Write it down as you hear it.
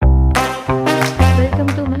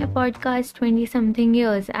podcast 20 something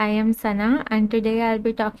years. I am Sana, and today I'll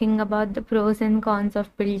be talking about the pros and cons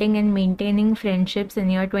of building and maintaining friendships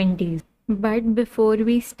in your 20s. But before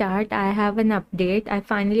we start, I have an update. I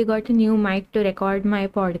finally got a new mic to record my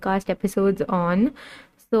podcast episodes on.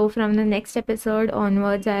 So, from the next episode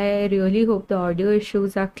onwards, I really hope the audio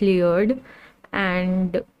issues are cleared.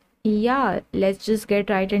 And yeah, let's just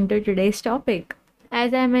get right into today's topic.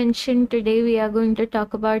 As I mentioned, today we are going to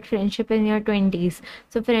talk about friendship in your 20s.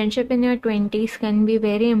 So, friendship in your 20s can be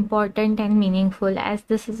very important and meaningful, as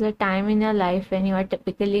this is a time in your life when you are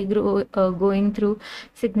typically going through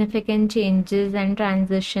significant changes and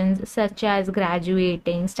transitions, such as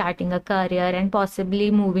graduating, starting a career, and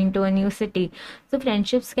possibly moving to a new city. So,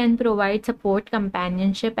 friendships can provide support,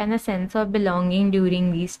 companionship, and a sense of belonging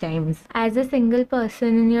during these times. As a single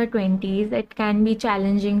person in your 20s, it can be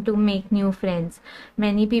challenging to make new friends.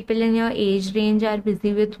 Many people in your age range are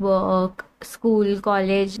busy with work, school,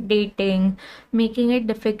 college, dating, making it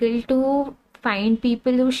difficult to find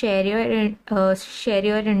people who share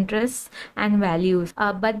your interests and values.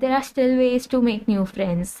 But there are still ways to make new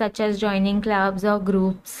friends, such as joining clubs or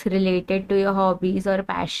groups related to your hobbies or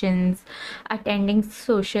passions, attending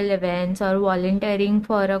social events, or volunteering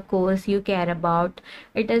for a cause you care about.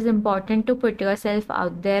 It is important to put yourself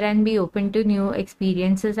out there and be open to new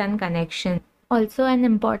experiences and connections. Also, an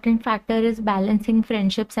important factor is balancing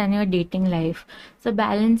friendships and your dating life. So,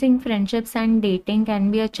 balancing friendships and dating can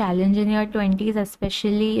be a challenge in your 20s,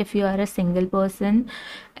 especially if you are a single person.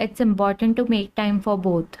 It's important to make time for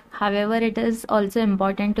both. However, it is also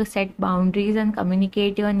important to set boundaries and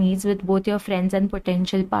communicate your needs with both your friends and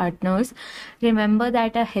potential partners. Remember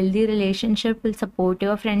that a healthy relationship will support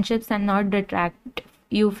your friendships and not detract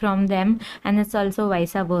you from them, and it's also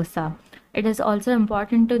vice versa. It is also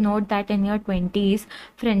important to note that in your 20s,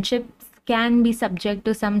 friendships can be subject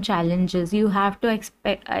to some challenges. You have to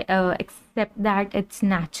accept that it's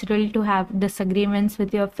natural to have disagreements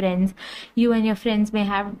with your friends. You and your friends may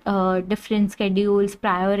have different schedules,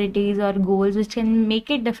 priorities, or goals, which can make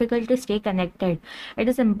it difficult to stay connected. It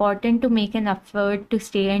is important to make an effort to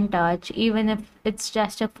stay in touch, even if it's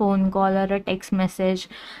just a phone call or a text message.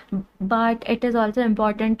 But it is also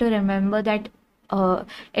important to remember that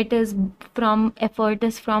effort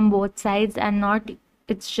is from both sides, and not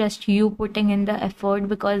it's just you putting in the effort,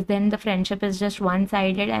 because then the friendship is just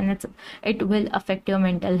one-sided and it will affect your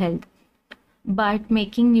mental health. But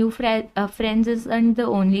making new friends isn't the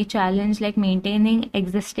only challenge. Like, maintaining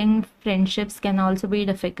existing friendships can also be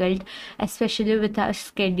difficult, especially with our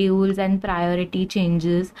schedules and priority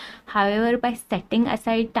changes. However, by setting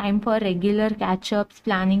aside time for regular catch-ups,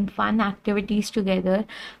 planning fun activities together,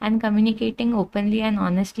 and communicating openly and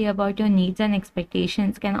honestly about your needs and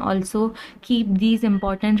expectations can also keep these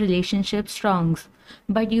important relationships strong.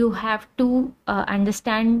 But you have to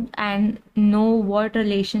understand and know what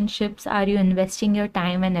relationships are you investing your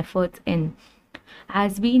time and efforts in.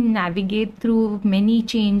 As we navigate through many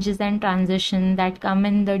changes and transitions that come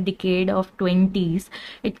in the decade of 20s,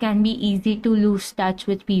 it can be easy to lose touch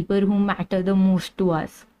with people who matter the most to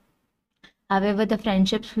us. However, the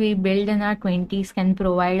friendships we build in our 20s can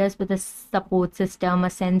provide us with a support system, a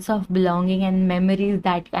sense of belonging, and memories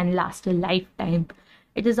that can last a lifetime.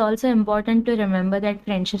 It is also important to remember that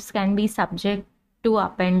friendships can be subject to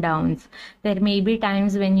up and downs. There may be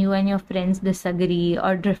times when you and your friends disagree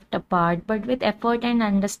or drift apart, but with effort and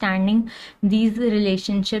understanding, these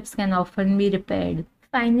relationships can often be repaired.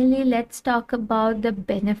 Finally, let's talk about the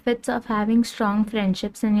benefits of having strong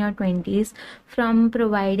friendships in your 20s, from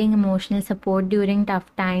providing emotional support during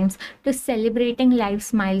tough times to celebrating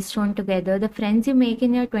life's milestone together. The friends you make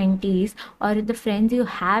in your 20s, or the friends you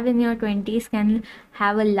have in your 20s, can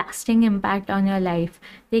have a lasting impact on your life.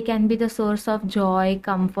 They can be the source of joy,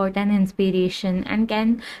 comfort, and inspiration, and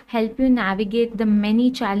can help you navigate the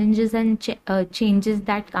many challenges and changes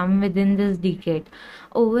that come within this decade.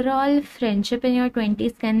 Overall, friendship in your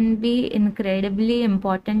 20s can be incredibly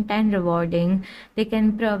important and rewarding. They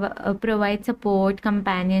can provide support,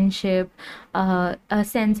 companionship, a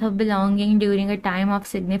sense of belonging during a time of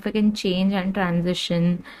significant change and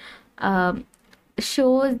transition. Uh,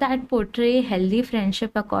 Shows that portray healthy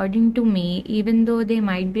friendship, according to me, even though they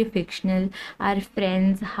might be fictional, are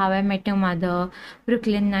Friends, How I Met Your Mother,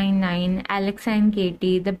 Brooklyn Nine-Nine, Alex and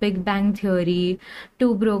Katie, The Big Bang Theory,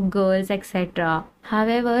 Two Broke Girls, etc.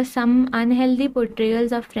 However, some unhealthy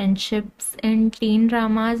portrayals of friendships in teen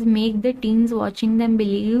dramas make the teens watching them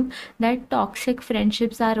believe that toxic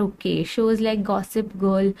friendships are okay. Shows like Gossip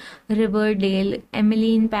Girl, Riverdale,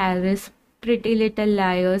 Emily in Paris, Pretty Little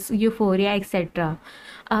Liars, Euphoria, etc.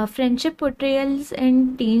 Friendship portrayals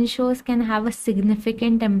in teen shows can have a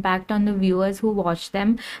significant impact on the viewers who watch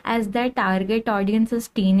them, as their target audience is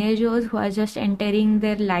teenagers who are just entering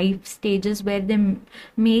their life stages where they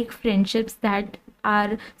make friendships that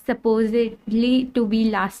are supposedly to be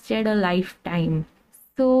lasted a lifetime.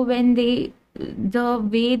 So when the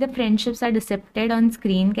way the friendships are depicted on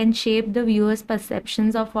screen can shape the viewer's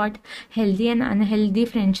perceptions of what healthy and unhealthy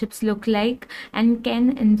friendships look like, and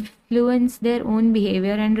can influence their own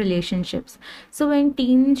behavior and relationships. So when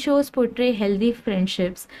teen shows portray healthy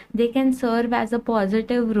friendships, they can serve as a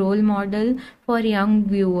positive role model for young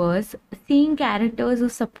viewers. Seeing characters who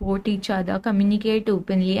support each other, communicate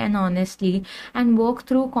openly and honestly, and work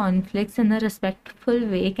through conflicts in a respectful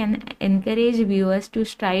way can encourage viewers to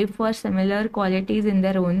strive for similar qualities in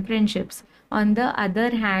their own friendships. On the other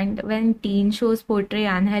hand, when teen shows portray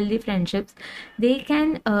unhealthy friendships, they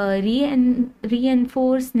can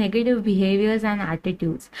reinforce negative behaviors and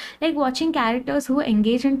attitudes. Like watching characters who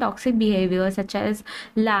engage in toxic behaviors such as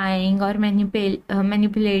lying or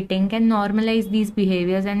manipulating can normalize these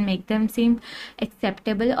behaviors and make them seem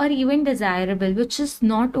acceptable or even desirable, which is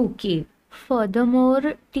not okay.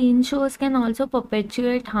 Furthermore, teen shows can also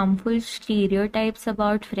perpetuate harmful stereotypes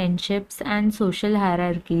about friendships and social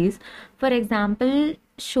hierarchies. For example,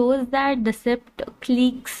 shows that depict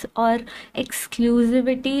cliques or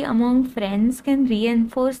exclusivity among friends can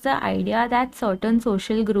reinforce the idea that certain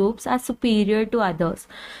social groups are superior to others,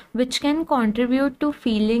 which can contribute to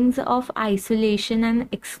feelings of isolation and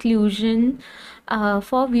exclusion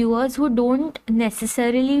for viewers who don't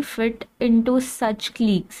necessarily fit into such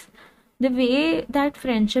cliques. The way that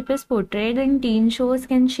friendship is portrayed in teen shows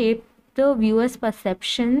can shape the viewer's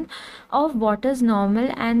perception of what is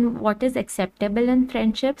normal and what is acceptable in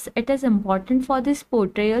friendships. It is important for these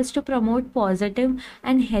portrayals to promote positive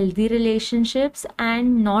and healthy relationships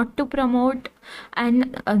and not to promote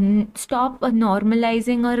and stop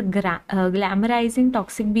normalizing or glamorizing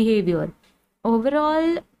toxic behavior.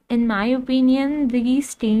 Overall, in my opinion,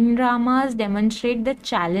 these teen dramas demonstrate the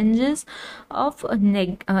challenges of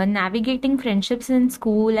navigating friendships in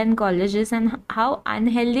school and colleges, and how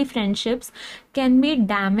unhealthy friendships can be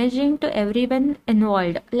damaging to everyone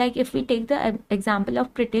involved. Like, if we take the example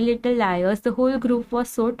of Pretty Little Liars, the whole group was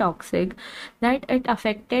so toxic that it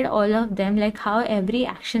affected all of them, like how every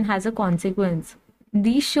action has a consequence.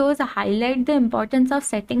 These shows highlight the importance of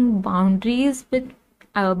setting boundaries with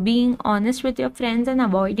being honest with your friends and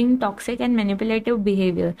avoiding toxic and manipulative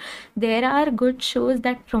behavior. There are good shows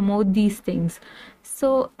that promote these things.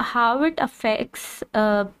 So, how it affects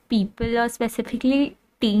people, or specifically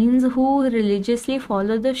teens who religiously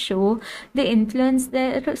follow the show, they influence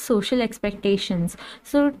their social expectations.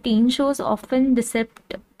 So, teen shows often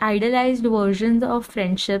depict idealized versions of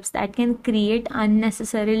friendships that can create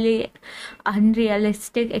unnecessarily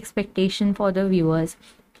unrealistic expectation for the viewers.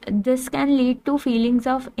 This can lead to feelings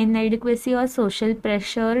of inadequacy or social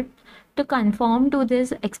pressure to conform to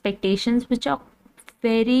these expectations, which are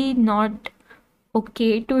very not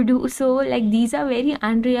okay to do so. Like, these are very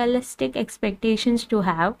unrealistic expectations to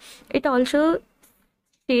have. It also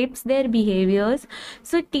shapes their behaviors.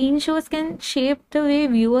 So teen shows can shape the way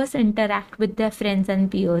viewers interact with their friends and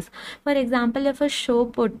peers. For example, if a show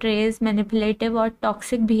portrays manipulative or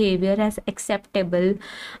toxic behavior as acceptable,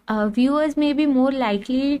 viewers may be more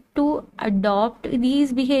likely to adopt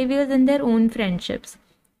these behaviors in their own friendships.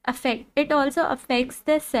 It also affects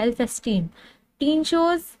their self-esteem. Teen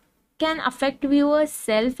shows can affect viewers'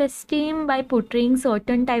 self-esteem by portraying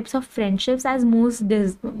certain types of friendships as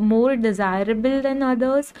more desirable than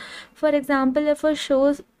others. For example, if a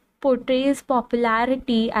show portrays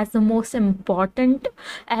popularity as the most important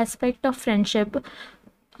aspect of friendship,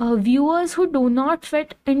 viewers who do not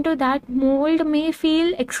fit into that mold may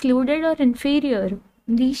feel excluded or inferior.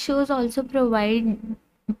 These shows also provides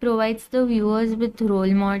the viewers with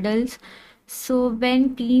role models. So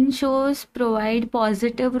when teen shows provide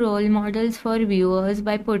positive role models for viewers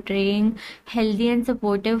by portraying healthy and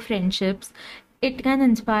supportive friendships, it can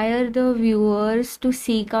inspire the viewers to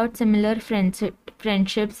seek out similar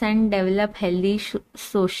friendships and develop healthy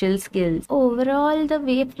social skills. Overall, the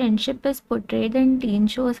way friendship is portrayed in teen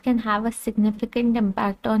shows can have a significant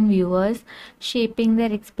impact on viewers, shaping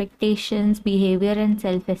their expectations, behavior, and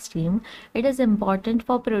self-esteem. It is important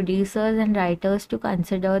for producers and writers to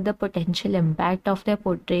consider the potential impact of their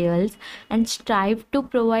portrayals and strive to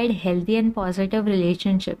provide healthy and positive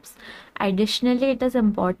relationships. Additionally, it is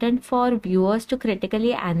important for viewers to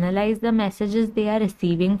critically analyze the messages they are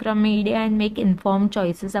receiving from media and make informed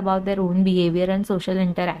choices about their own behavior and social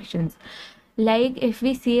interactions. Like, if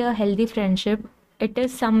we see a healthy friendship, it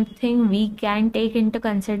is something we can take into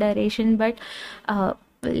consideration, but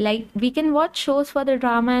Like, we can watch shows for the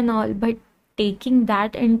drama and all, but taking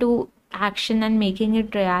that into action and making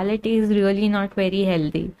it reality is really not very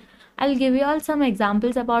healthy. I'll give you all some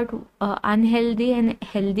examples about unhealthy and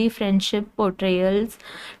healthy friendship portrayals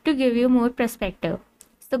to give you more perspective.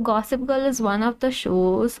 So Gossip Girl is one of the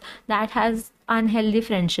shows that has unhealthy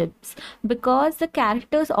friendships because the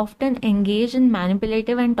characters often engage in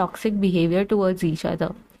manipulative and toxic behavior towards each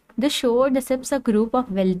other. The show depicts a group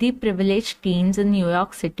of wealthy, privileged teens in New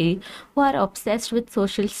York City who are obsessed with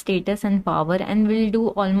social status and power and will do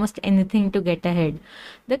almost anything to get ahead.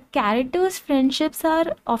 The characters' friendships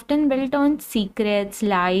are often built on secrets,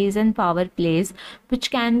 lies, and power plays,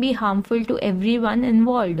 which can be harmful to everyone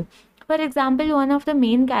involved. For example, one of the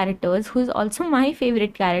main characters, who is also my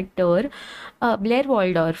favorite character, Blair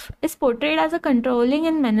Waldorf, is portrayed as a controlling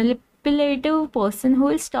and manipulative person who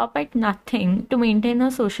will stop at nothing to maintain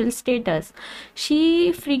her social status.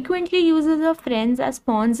 She frequently uses her friends as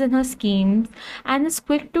pawns in her schemes and is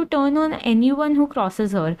quick to turn on anyone who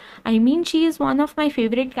crosses her. I mean, she is one of my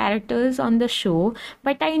favorite characters on the show,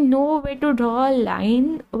 but I know where to draw a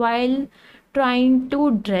line while trying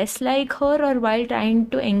to dress like her or while trying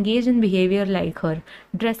to engage in behavior like her.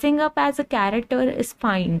 Dressing up as a character is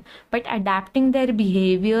fine, but adapting their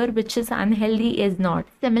behavior, which is unhealthy, is not.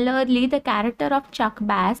 Similarly, the character of Chuck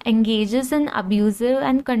Bass engages in abusive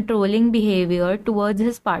and controlling behavior towards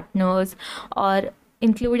his partners, or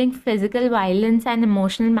including physical violence and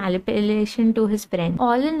emotional manipulation to his friends.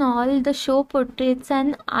 All in all, the show portrays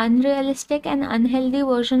an unrealistic and unhealthy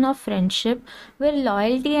version of friendship where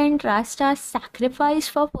loyalty and trust are sacrificed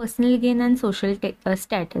for personal gain and social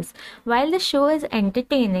status. While the show is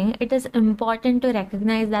entertaining, it is important to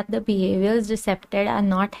recognize that the behaviors depicted are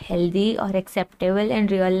not healthy or acceptable in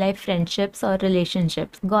real life friendships or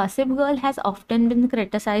relationships. Gossip Girl has often been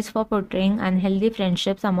criticized for portraying unhealthy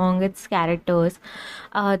friendships among its characters.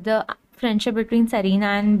 The friendship between Serena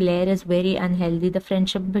and Blair is very unhealthy.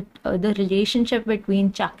 The relationship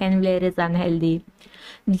between Chuck and Blair is unhealthy.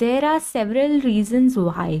 There are several reasons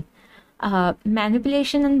why.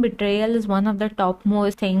 Manipulation and betrayal is one of the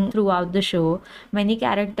topmost things throughout the show. Many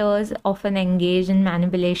characters often engage in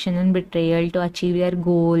manipulation and betrayal to achieve their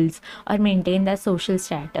goals or maintain their social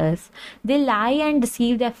status. They lie and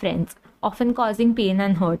deceive their friends, often causing pain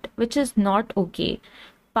and hurt, which is not okay.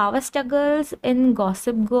 Power struggles in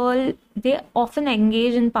Gossip Girl, they often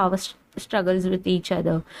engage in struggles with each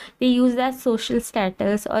other. They use their social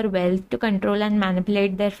status or wealth to control and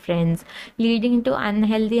manipulate their friends, leading to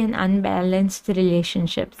unhealthy and unbalanced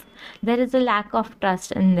relationships. There is a lack of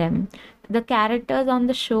trust in them. The characters on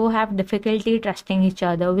the show have difficulty trusting each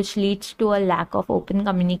other, which leads to a lack of open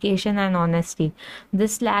communication and honesty.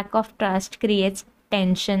 This lack of trust creates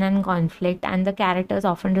tension and conflict, and the characters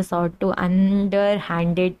often resort to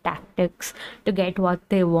underhanded tactics to get what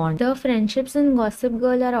they want. The friendships in Gossip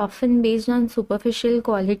Girl are often based on superficial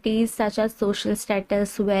qualities such as social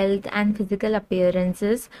status, wealth, and physical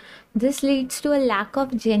appearances. This leads to a lack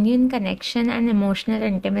of genuine connection and emotional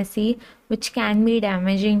intimacy, which can be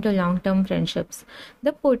damaging to long-term friendships.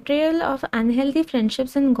 The portrayal of unhealthy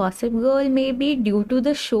friendships in Gossip Girl may be due to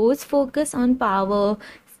the show's focus on power,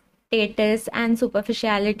 status, and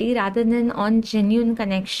superficiality rather than on genuine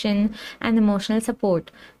connection and emotional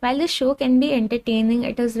support. While the show can be entertaining,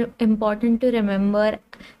 it is important to remember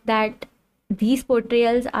that these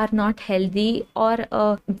portrayals are not healthy or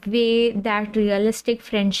a way that realistic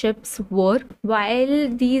friendships work. While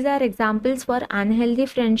these are examples for unhealthy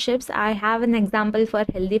friendships, I have an example for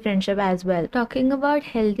healthy friendship as well. Talking about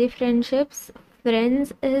healthy friendships,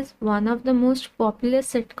 Friends is one of the most popular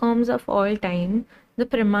sitcoms of all time. The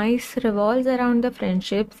premise revolves around the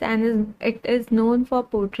friendships and it is known for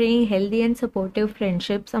portraying healthy and supportive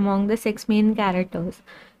friendships among the six main characters.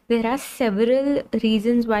 There are several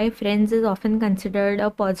reasons why Friends is often considered a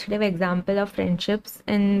positive example of friendships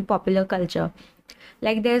in popular culture.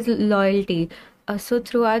 Like there's loyalty. So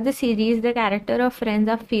throughout the series, the character of Friends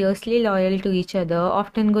are fiercely loyal to each other,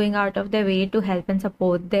 often going out of their way to help and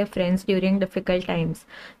support their friends during difficult times.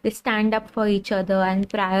 They stand up for each other and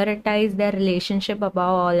prioritize their relationship above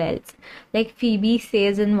all else. Like Phoebe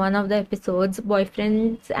says in one of the episodes,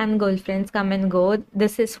 boyfriends and girlfriends come and go,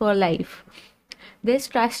 this is for life. There's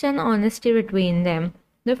trust and honesty between them.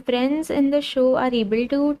 The friends in the show are able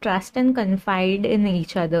to trust and confide in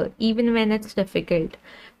each other, even when it's difficult.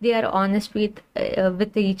 They are honest with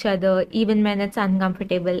each other, even when it's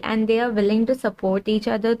uncomfortable, and they are willing to support each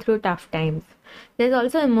other through tough times. There's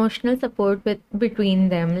also emotional support between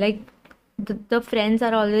them. Like the friends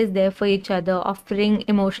are always there for each other, offering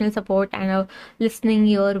emotional support and a listening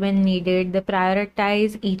ear when needed. They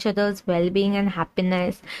prioritize each other's well-being and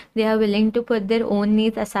happiness. They are willing to put their own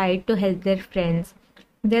needs aside to help their friends.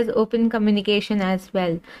 There's open communication as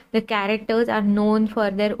well. The characters are known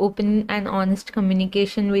for their open and honest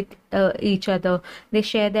communication with each other. They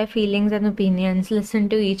share their feelings and opinions, listen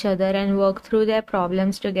to each other, and work through their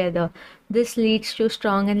problems together. This leads to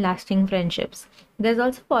strong and lasting friendships. There's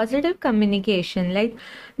also positive communication, like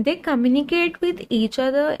they communicate with each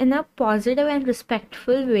other in a positive and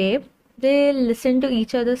respectful way. They listen to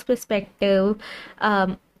each other's perspective,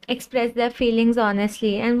 express their feelings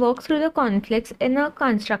honestly, and work through the conflicts in a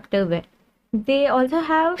constructive way. They also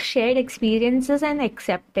have shared experiences and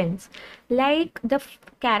acceptance. Like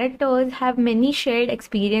characters have many shared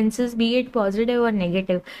experiences, be it positive or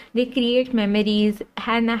negative. They create memories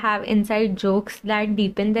and have inside jokes that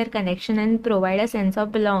deepen their connection and provide a sense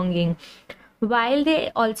of belonging, while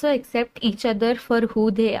they also accept each other for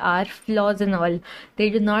who they are, flaws and all. They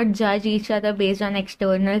do not judge each other based on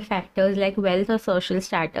external factors like wealth or social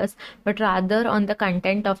status, but rather on the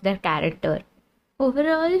content of their character.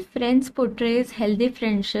 Overall, Friends portrays healthy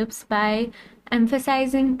friendships by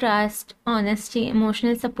emphasizing trust, honesty,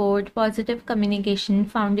 emotional support, positive communication,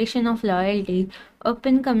 foundation of loyalty,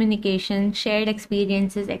 open communication, shared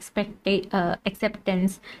experiences,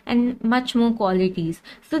 acceptance, and much more qualities.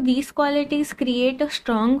 So these qualities create a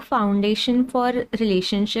strong foundation for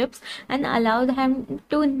relationships and allow them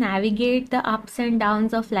to navigate the ups and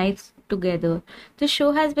downs of life together. The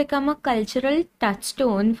show has become a cultural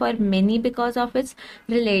touchstone for many because of its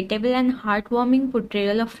relatable and heartwarming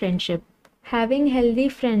portrayal of friendship. Having healthy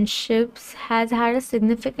friendships has had a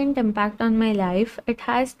significant impact on my life. It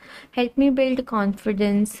has helped me build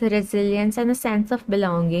confidence, resilience, and a sense of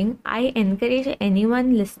belonging. I encourage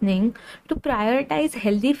anyone listening to prioritize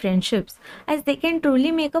healthy friendships as they can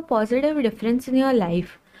truly make a positive difference in your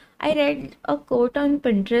life. I read a quote on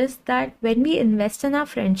Pinterest that when we invest in our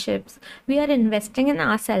friendships, we are investing in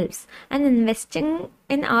ourselves, and investing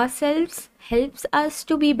in ourselves helps us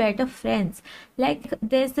to be better friends. Like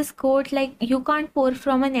there's this quote like you can't pour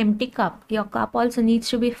from an empty cup. Your cup also needs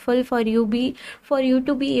to be full for you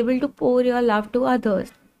to be able to pour your love to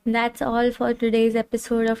others. That's all for today's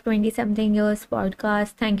episode of 20 something years podcast.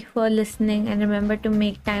 Thank you for listening, and remember to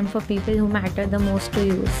make time for people who matter the most to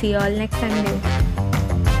you. See you all next Sunday.